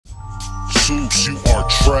Seuss, you are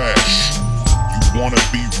trash. You wanna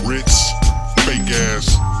be Ritz, fake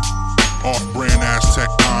ass, off-brand ass Tech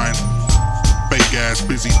 9, fake ass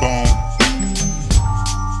Busy Bone.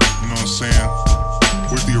 You know what I'm saying?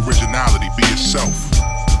 Where's the originality? Be yourself,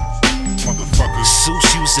 motherfucker.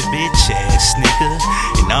 Seuss, you's a bitch ass nigga,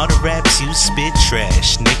 and all the raps you spit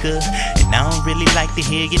trash nigga, and I don't really like to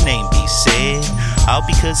hear your name be said, all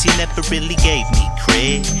because you never really gave me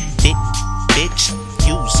credit. Bitch,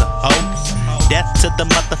 you's a hoe. Death to the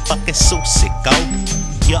motherfucking Seuss, it go.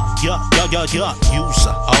 You's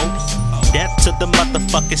a hoe. Death to the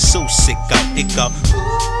motherfucking Seuss, it go.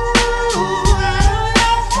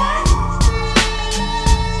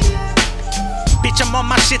 Bitch, I'm on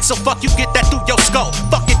my shit, so fuck you, get that through your skull.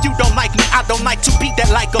 Fuck if you don't like me, I don't like to beat that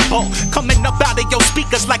like a bow. Coming up out of your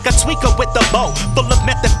speakers like a tweaker with a bow. Full of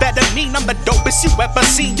methamphetamine, I'm the dopest you ever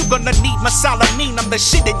seen. You gonna need my salamine, I'm the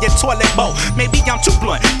shit in your toilet bowl. Maybe I'm too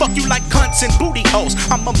blunt, fuck you like cunts and booty holes.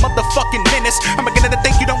 I'm a motherfucking menace, I'm beginning to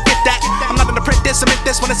think you don't get that. I'm not an apprentice, I'm in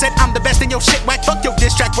this when I said I'm the best in your shit whack. Fuck your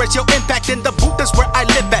diss track, where's your impact? In the booth is where I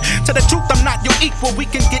live at. To the truth, I'm not your equal, we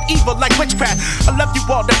can get evil like witchcraft. I love you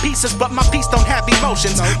all to pieces, but my piece don't have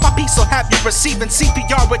emotions. My piece will have you receiving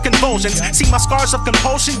CPR with convulsions. See my scars of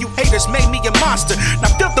compulsion, you haters made me a monster. Now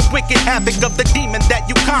feel the wicked havoc of the demon that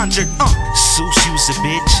you conjured. Seuss, you's a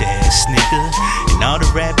bitch ass nigga, and all the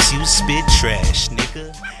raps you spit trash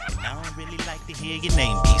nigga, and I don't really like to hear your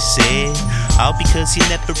name be said, all because you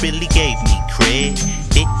never really gave me credit.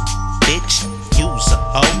 Bitch, you's a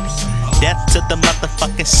hoe. Death to the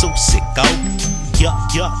motherfucking Seuss, it go.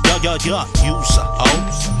 You's a hoe.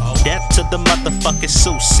 Death to the motherfucking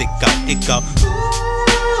Seuss, it go.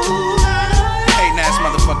 Hating ass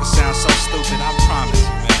motherfucker sound so stupid, I promise you,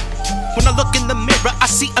 man. When I look in the mirror, I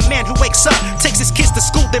see a man who wakes up, takes his kids to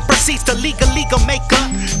school, then proceeds to legally go make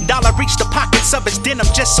a dollar reach the pockets of his denim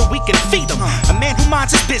just so we can feed him. A man who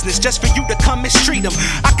minds his business just for you to come mistreat him.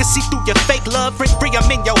 I can see through your fake love, rent free,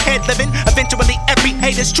 I'm in your head living. Eventually every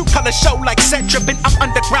hater's true color show like set tripping. I'm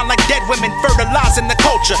underground like dead women, fertilizing the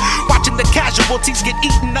culture, watching the casualties get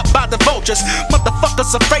eaten up by the vultures.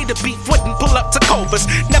 Motherfuckers afraid of beef wouldn't pull up to Culver's.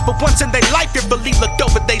 Never once in their life fearfully looked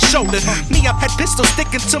over their shoulder. Me, I've had pistols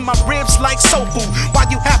sticking to my ribs like soul food, while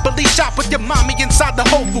you happily shop with your mommy inside the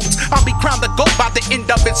Whole Foods. I'll be crowned the GOAT by the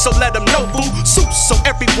end of it, so let them know, boo. Seuss, so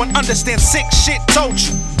everyone understands sick shit, told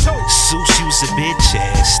you. Seuss, you's a bitch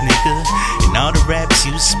ass nigga, and all the raps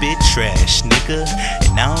you spit trash nigga,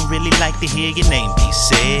 and I don't really like to hear your name be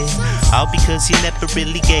said, all because you never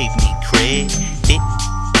really gave me credit.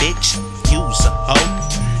 Bitch, you's a hoe.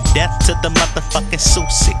 Death to the motherfucking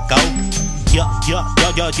Seuss, it go. You's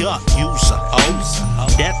a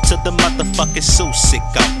hoe. Death to the motherfucking Seuss, it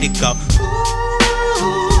go. I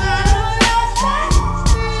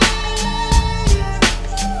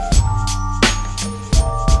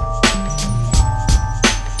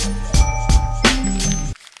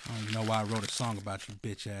don't even know why I wrote a song about you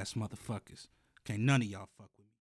bitch ass motherfuckers. Can't none of y'all fuck with me.